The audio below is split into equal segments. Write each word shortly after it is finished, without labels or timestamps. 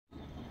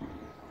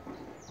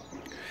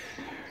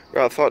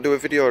Right, I thought I'd do a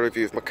video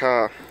review of my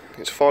car.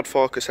 It's a Ford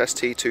Focus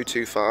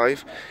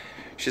st225.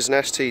 She's an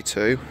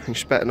ST2 and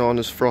she's better known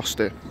as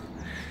FroSTy.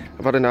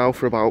 I've had her now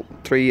for about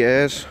 3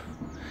 years.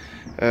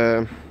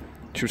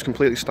 She was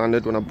completely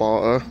standard when I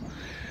bought her.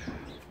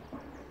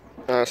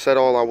 I said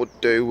all I would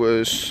do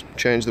was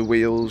change the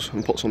wheels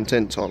and put some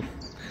tint on.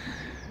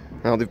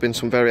 Now there've been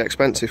some very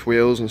expensive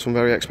wheels and some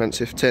very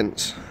expensive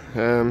tints.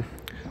 I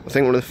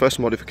think one of the first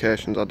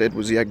modifications I did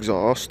was the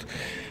exhaust.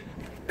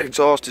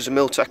 Exhaust is a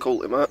Miltech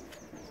Ultimate.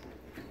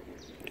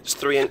 It's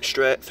 3-inch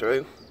straight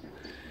through.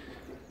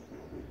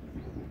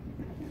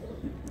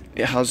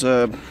 It has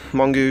a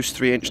Mongoose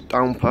 3-inch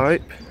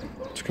downpipe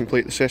to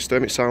complete the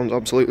system. It sounds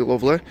absolutely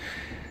lovely.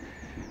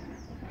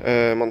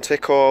 On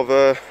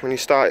tick-over, when you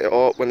start it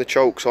up, when the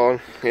choke's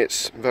on,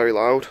 it's very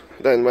loud.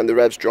 Then when the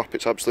revs drop,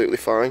 it's absolutely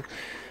fine.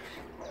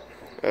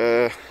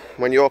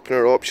 When you open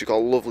her up, she's got a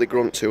lovely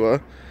grunt to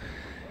her.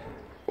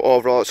 But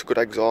overall, it's a good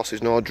exhaust.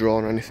 There's no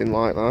drone or anything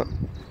like that.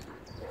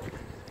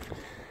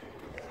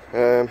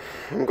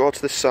 And go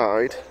to the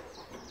side.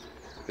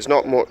 There's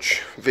not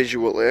much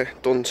visually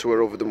done to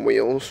her other than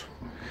wheels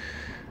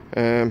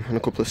and a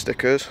couple of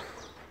stickers.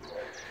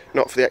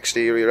 Not for the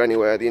exterior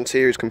anyway. The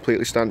interior is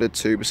completely standard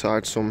too,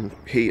 besides some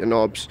heater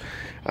knobs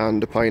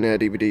and a Pioneer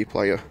DVD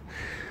player.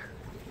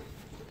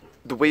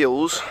 The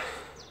wheels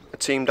are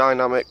Team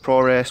Dynamic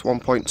Pro Race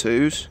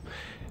 1.2s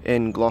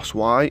in gloss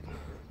white.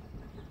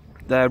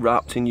 They're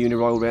wrapped in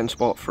Uniroyal Rain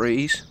Sport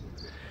Freeze.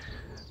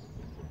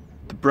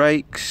 The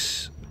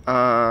brakes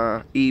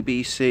are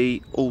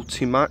EBC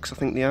Ultimax, I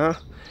think they are,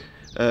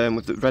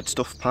 with the red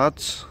stuff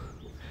pads.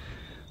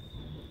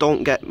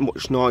 Don't get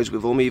much noise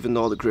with them, even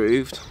though they're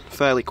grooved.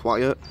 Fairly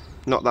quiet,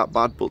 not that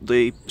bad, but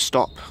they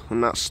stop,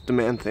 and that's the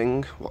main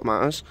thing, what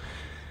matters.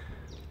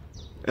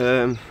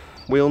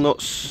 Wheel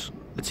nuts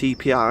are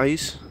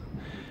TPIs.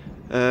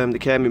 They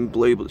came in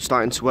blue, but they're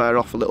starting to wear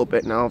off a little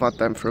bit now. I've had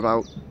them for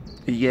about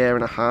a year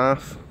and a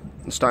half.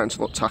 They're starting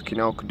to look tacky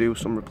now, could do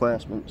some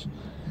replacements.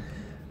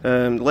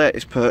 The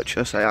latest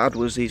purchase I had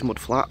was these mud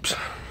flaps.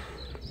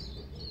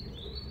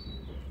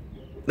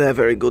 They're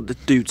very good. They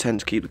do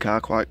tend to keep the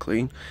car quite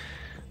clean.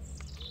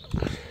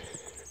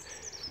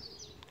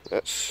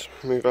 Let's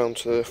move on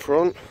to the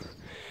front.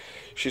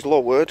 She's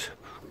lowered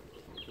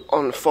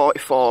on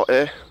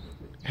 40/40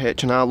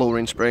 H&R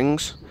lowering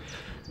springs.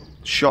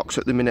 Shocks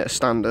at the minute are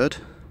standard,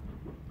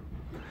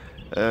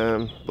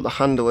 but the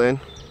handling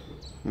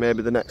may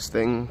be the next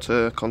thing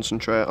to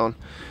concentrate on.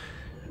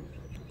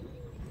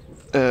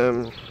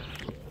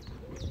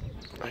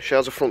 She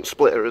has a front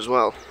splitter as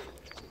well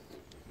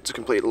to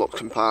complete the lock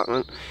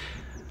compartment.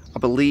 I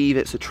believe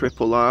it's a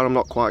triple R, I'm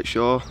not quite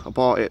sure. I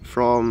bought it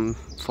from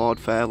Ford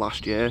Fair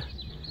last year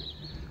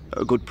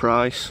at a good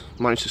price.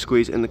 Managed to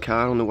squeeze it in the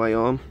car on the way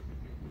home.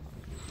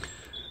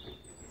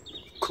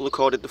 Colour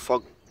coded the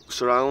fog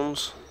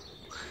surrounds.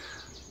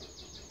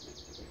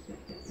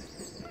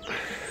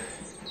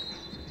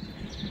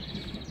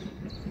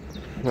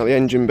 Now the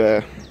engine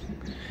bay.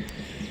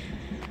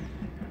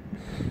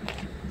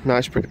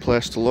 Nice pretty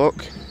place to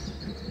look.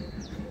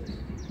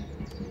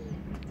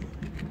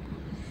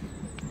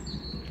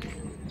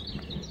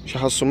 She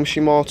has some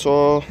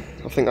Shimoto,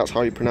 I think that's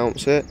how you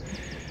pronounce it.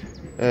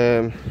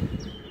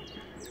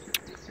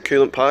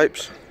 Coolant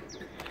pipes.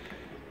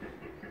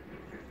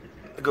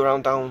 They go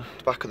around down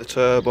the back of the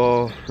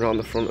turbo, around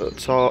the front at the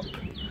top,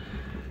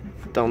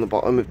 down the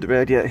bottom of the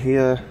radiator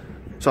here.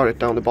 Sorry,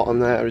 down the bottom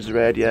there is the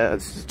radiator,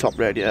 it's the top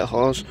radiator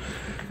hose.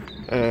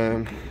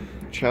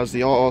 She has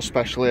the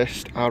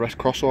autospecialist RS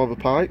crossover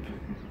pipe,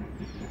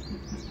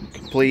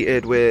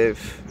 completed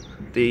with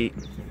the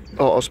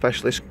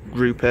autospecialist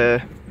Group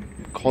A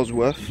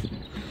Cosworth.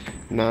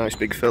 Nice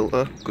big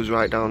filter, goes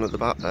right down at the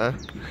back there.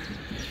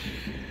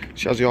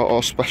 She has the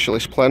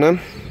autospecialist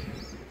plenum,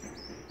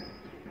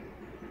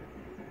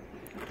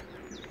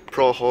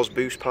 Pro Hose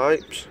boost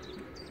pipes,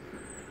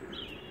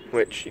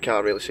 which you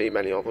can't really see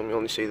many of them, you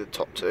only see the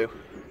top two.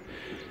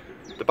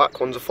 The back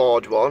one's a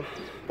forged one,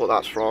 but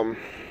that's from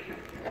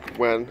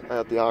when I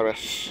had the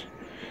RS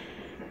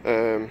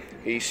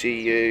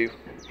ECU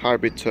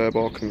hybrid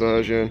turbo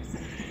conversion.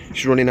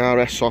 She's running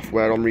RS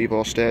software on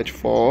Revo Stage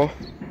 4.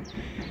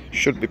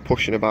 Should be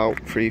pushing about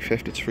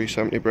 350 to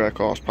 370 brake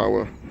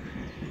horsepower.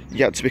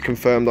 Yet to be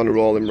confirmed on a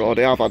rolling road.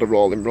 I have had a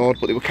rolling road,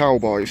 but they were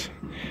cowboys,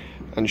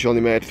 and she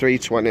only made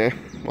 320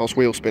 whilst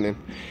wheel spinning.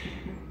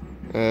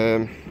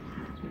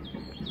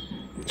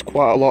 It's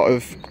quite a lot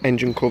of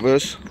engine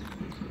covers,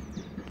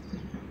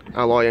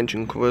 alloy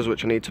engine covers,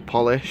 which I need to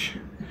polish.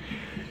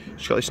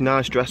 She's got this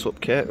nice dress up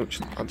kit,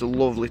 which adds a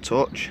lovely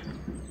touch.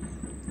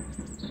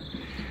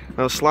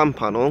 Now the slam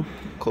panel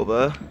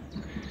cover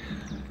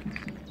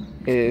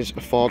is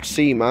a Ford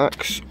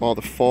C-Max or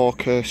the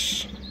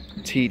Focus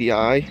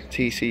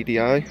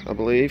TCDI, I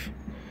believe.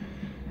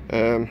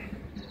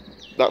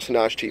 That's a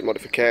nice cheap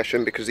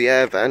modification because the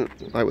air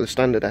vent, like with the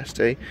standard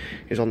ST,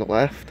 is on the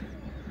left.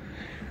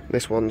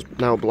 This one's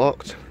now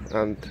blocked,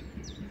 and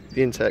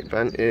the intake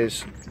vent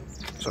is,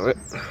 sorry,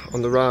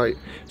 on the right.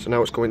 So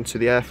now it's going to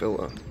the air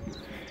filter.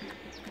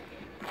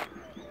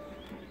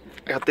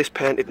 I had this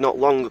painted not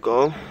long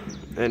ago,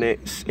 and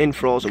it's in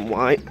frozen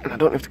white, and I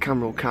don't know if the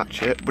camera will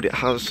catch it, but it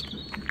has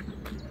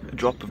a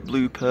drop of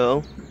blue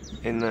pearl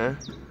in there.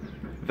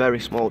 Very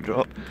small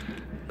drop.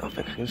 I don't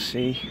think I can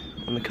see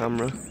on the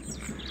camera.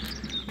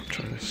 I'll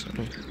try this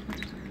side.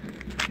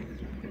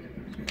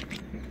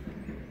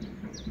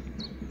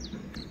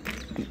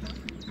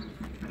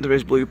 There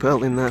is blue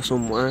pearl in there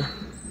somewhere.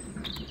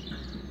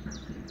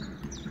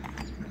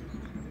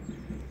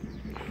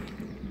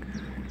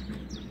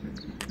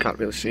 Can't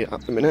really see it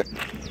at the minute.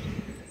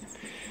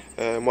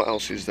 What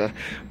else is there?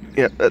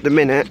 Yeah, at the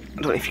minute,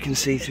 I don't know if you can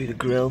see through the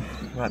grill,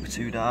 might be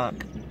too dark.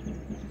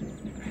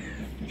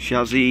 She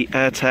has the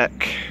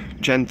AirTech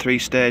Gen 3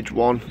 Stage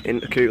 1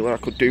 intercooler. I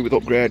could do with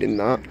upgrading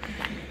that,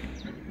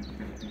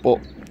 but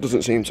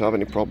doesn't seem to have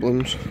any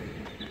problems.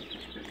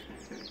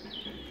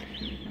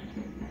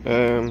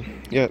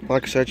 Yeah,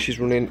 like I said, she's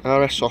running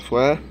RS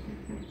software,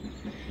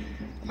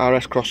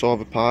 RS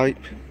crossover pipe,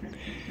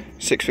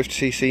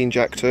 650cc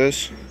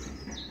injectors,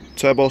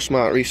 Turbo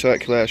Smart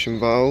recirculation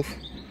valve.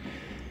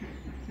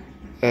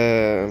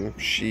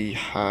 She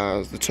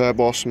has the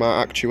Turbo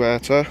Smart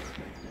actuator,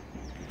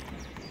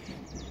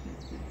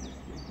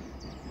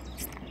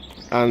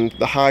 and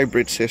the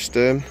hybrid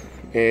system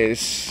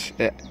is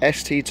a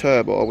ST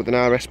Turbo with an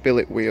RS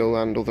billet wheel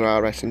and other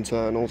RS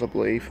internals, I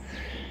believe.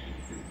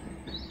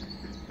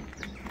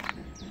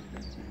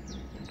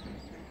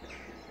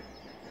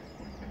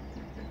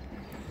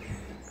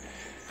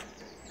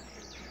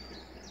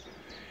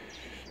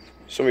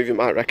 Some of you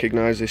might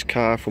recognise this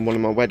car from one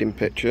of my wedding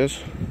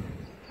pictures.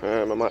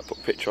 I might put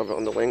a picture of it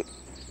on the link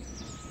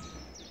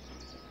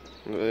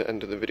at the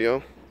end of the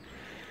video.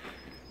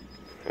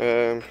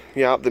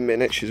 Yeah, at the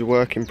minute she's a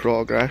work in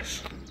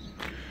progress.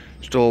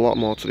 Still a lot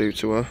more to do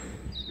to her.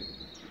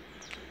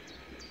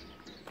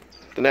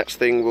 The next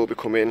thing will be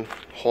coming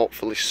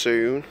hopefully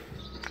soon,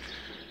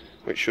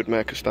 which should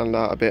make her stand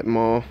out a bit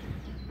more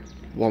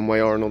one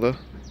way or another.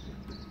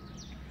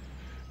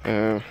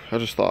 I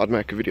just thought I'd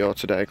make a video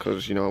today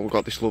because, you know, we've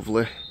got this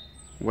lovely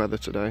weather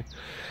today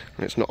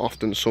and it's not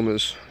often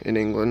summers in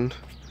England.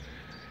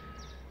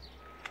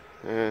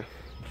 Let's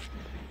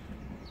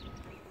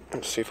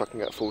see if I can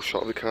get a full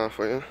shot of the car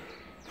for you.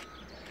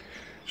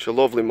 She's a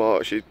lovely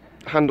motor. She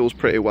handles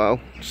pretty well.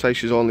 Say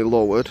she's only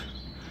lowered,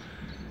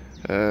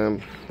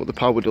 but the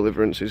power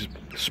deliverance is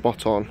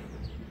spot on.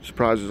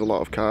 Surprises a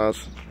lot of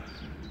cars.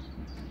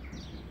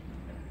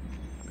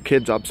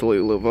 Kids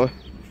absolutely love her.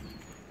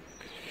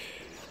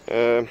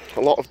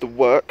 A lot of the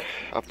work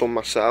I've done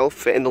myself,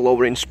 fitting the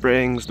lowering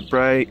springs, the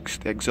brakes,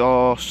 the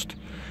exhaust,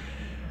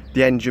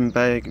 the engine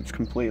bay. It's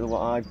completely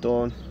what I've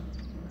done.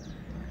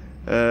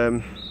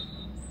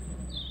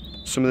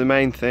 Some of the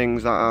main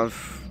things that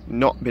I've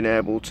not been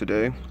able to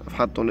do, I've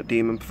had done at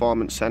Demon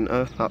Performance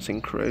Centre, that's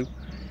in Crewe.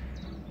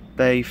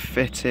 They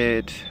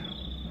fitted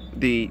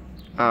the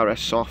RS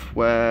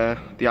software,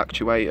 the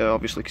actuator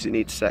obviously because it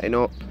needs setting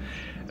up,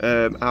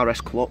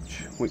 RS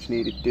clutch which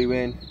needed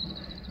doing,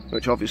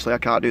 which obviously I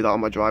can't do that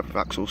on my drive with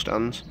axle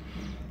stands.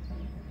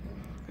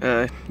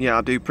 Yeah,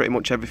 I do pretty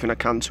much everything I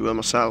can to her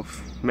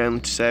myself,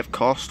 mainly to save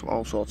cost, but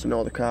also to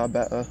know the car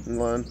better and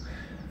learn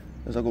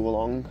as I go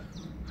along.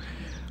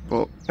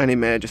 But any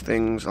major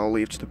things I'll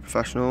leave to the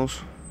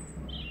professionals.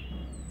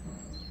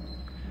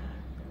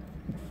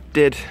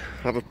 Did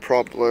have a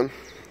problem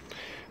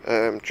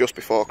just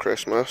before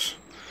Christmas.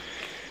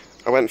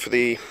 I went for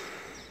the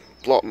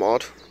block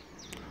mod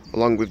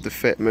along with the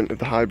fitment of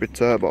the hybrid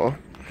turbo,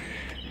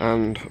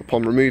 and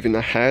upon removing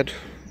the head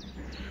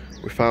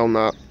we found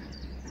that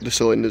the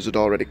cylinders had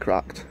already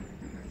cracked.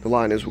 The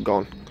liners were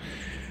gone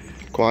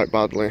quite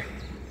badly,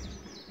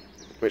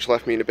 which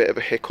left me in a bit of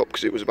a hiccup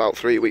because it was about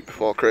 3 weeks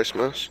before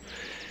Christmas.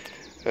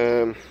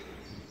 Demon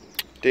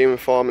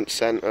Performance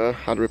Centre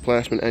had a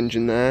replacement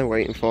engine there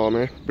waiting for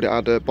me, but it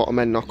had a bottom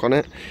end knock on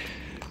it.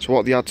 So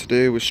what they had to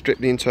do was strip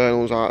the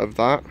internals out of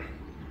that,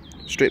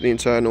 strip the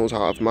internals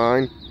out of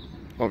mine,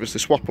 obviously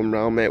swap them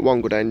round, make one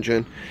good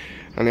engine,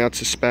 and they had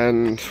to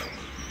spend,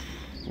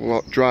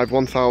 drive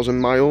 1,000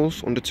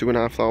 miles, under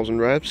 2,500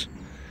 revs.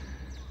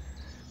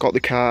 Got the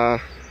car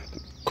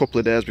a couple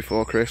of days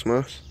before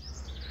Christmas,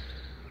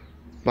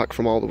 back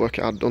from all the work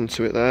it had done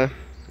to it there.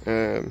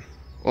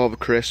 Over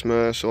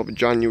Christmas, over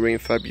January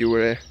and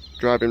February,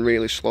 driving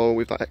really slow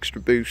with that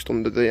extra boost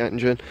under the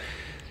engine.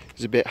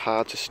 It's a bit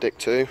hard to stick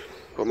to,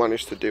 but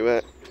managed to do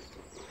it.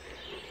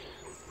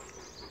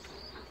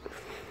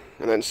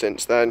 And then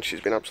since then she's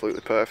been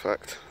absolutely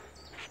perfect.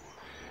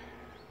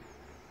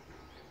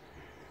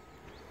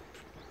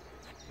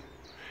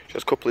 She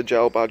has a couple of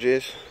gel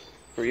badges,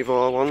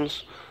 Revo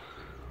ones.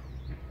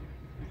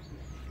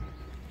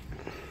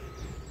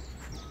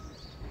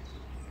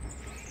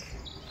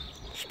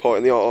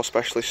 Supporting the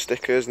autospecialist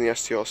stickers and the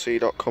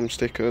STOC.com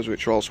stickers,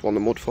 which are also on the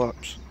mud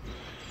flaps.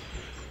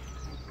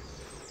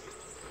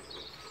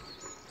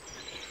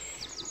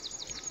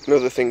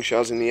 Another thing she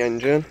has in the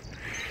engine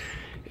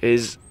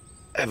is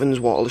Evans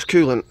waterless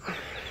coolant,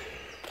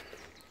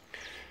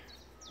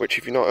 which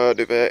if you've not heard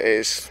of it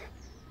is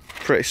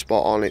pretty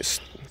spot on. It's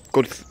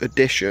good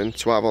addition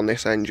to have on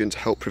this engine to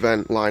help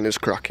prevent liners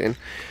cracking.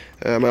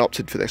 I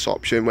opted for this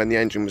option when the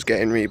engine was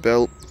getting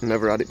rebuilt.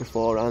 Never had it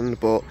beforehand,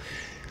 but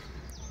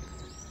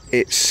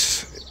you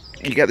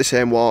get the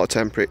same water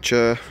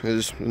temperature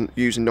as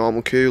using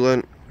normal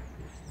coolant,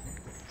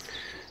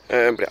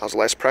 but it has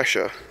less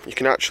pressure. You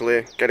can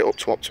actually get it up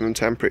to optimum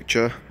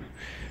temperature,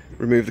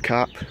 remove the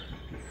cap,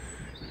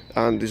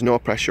 and there's no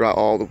pressure at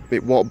all.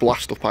 It won't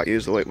blast up at you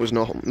as though it was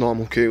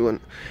normal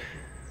coolant.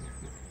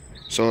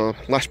 So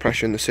less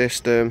pressure in the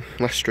system,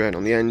 less strain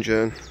on the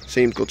engine.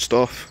 Seemed good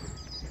stuff.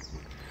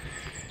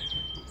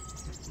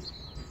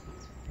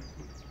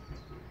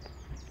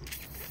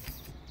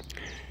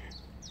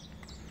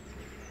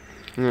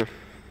 Yeah.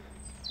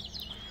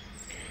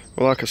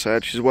 Well, like I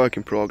said, she's a work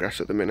in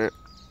progress at the minute.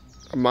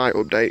 I might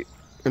update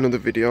another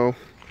video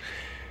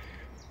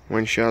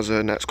when she has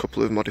her next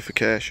couple of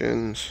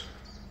modifications,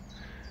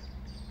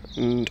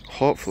 and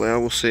hopefully I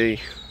will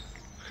see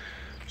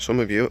some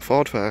of you at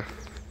Ford Fair.